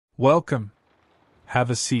Welcome.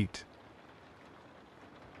 Have a seat.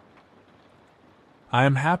 I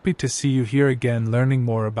am happy to see you here again learning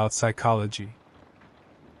more about psychology.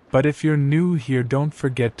 But if you're new here, don't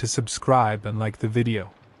forget to subscribe and like the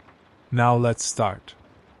video. Now let's start.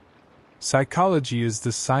 Psychology is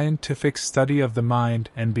the scientific study of the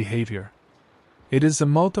mind and behavior. It is a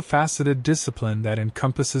multifaceted discipline that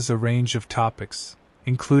encompasses a range of topics,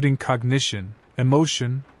 including cognition,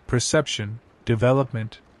 emotion, perception,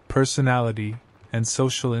 development, personality, and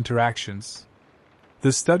social interactions.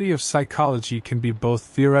 The study of psychology can be both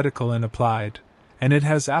theoretical and applied, and it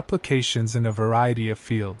has applications in a variety of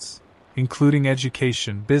fields, including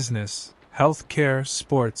education, business, healthcare,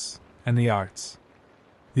 sports, and the arts.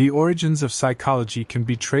 The origins of psychology can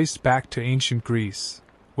be traced back to ancient Greece,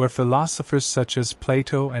 where philosophers such as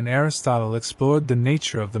Plato and Aristotle explored the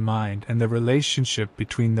nature of the mind and the relationship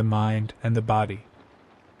between the mind and the body.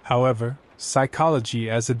 However, psychology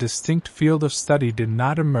as a distinct field of study did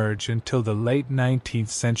not emerge until the late 19th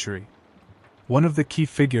century. One of the key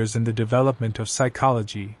figures in the development of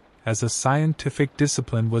psychology as a scientific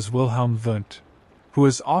discipline was Wilhelm Wundt, who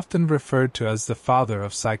is often referred to as the father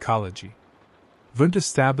of psychology. Wundt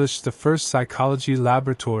established the first psychology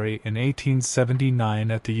laboratory in 1879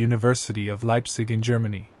 at the University of Leipzig in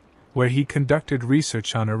Germany, where he conducted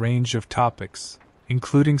research on a range of topics,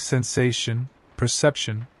 including sensation,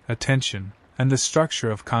 perception, attention, and the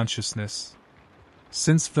structure of consciousness.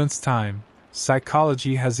 Since Wundt's time,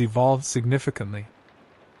 psychology has evolved significantly.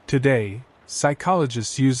 Today,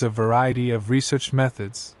 psychologists use a variety of research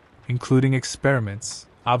methods, including experiments,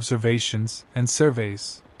 observations, and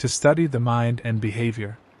surveys, to study the mind and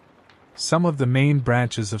behavior. Some of the main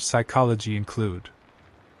branches of psychology include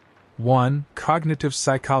 1. Cognitive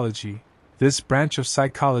psychology. This branch of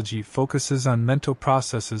psychology focuses on mental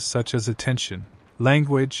processes such as attention,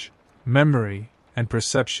 language, memory, and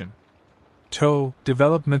perception. 2.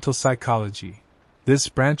 Developmental psychology. This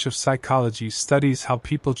branch of psychology studies how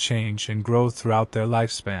people change and grow throughout their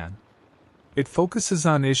lifespan. It focuses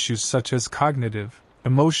on issues such as cognitive,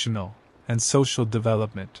 emotional, and social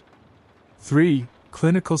development. 3.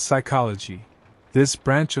 Clinical psychology. This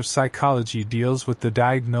branch of psychology deals with the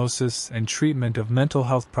diagnosis and treatment of mental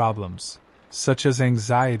health problems, such as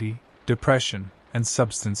anxiety, depression, and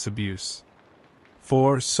substance abuse.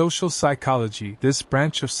 4. Social psychology. This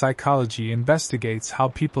branch of psychology investigates how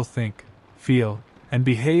people think, feel, and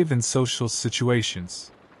behave in social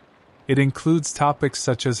situations. It includes topics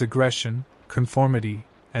such as aggression, conformity,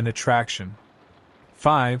 and attraction.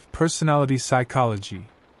 5. Personality psychology.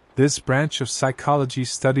 This branch of psychology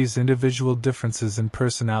studies individual differences in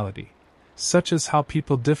personality, such as how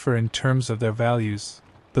people differ in terms of their values,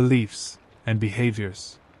 beliefs, and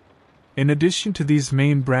behaviors. In addition to these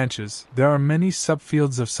main branches, there are many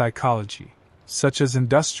subfields of psychology, such as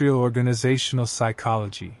industrial organizational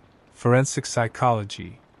psychology, forensic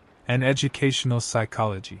psychology, and educational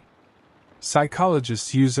psychology.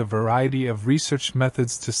 Psychologists use a variety of research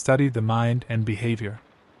methods to study the mind and behavior.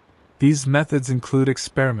 These methods include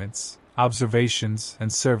experiments, observations,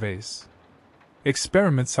 and surveys.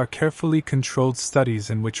 Experiments are carefully controlled studies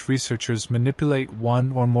in which researchers manipulate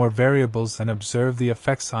one or more variables and observe the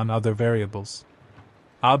effects on other variables.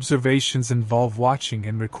 Observations involve watching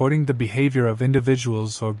and recording the behavior of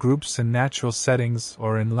individuals or groups in natural settings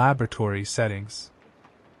or in laboratory settings.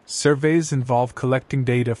 Surveys involve collecting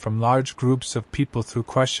data from large groups of people through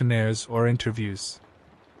questionnaires or interviews.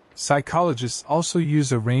 Psychologists also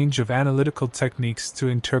use a range of analytical techniques to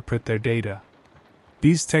interpret their data.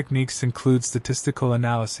 These techniques include statistical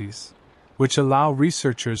analyses, which allow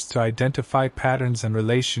researchers to identify patterns and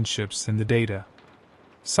relationships in the data.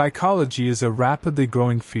 Psychology is a rapidly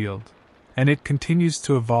growing field, and it continues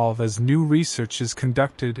to evolve as new research is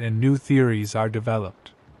conducted and new theories are developed.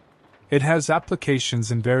 It has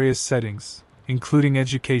applications in various settings, including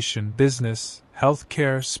education, business,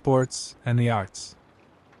 healthcare, sports, and the arts.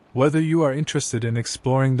 Whether you are interested in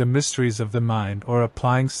exploring the mysteries of the mind or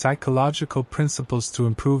applying psychological principles to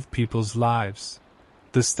improve people's lives,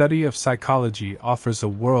 the study of psychology offers a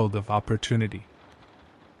world of opportunity.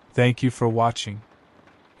 Thank you for watching.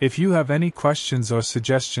 If you have any questions or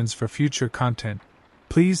suggestions for future content,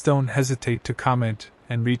 please don't hesitate to comment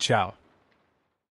and reach out.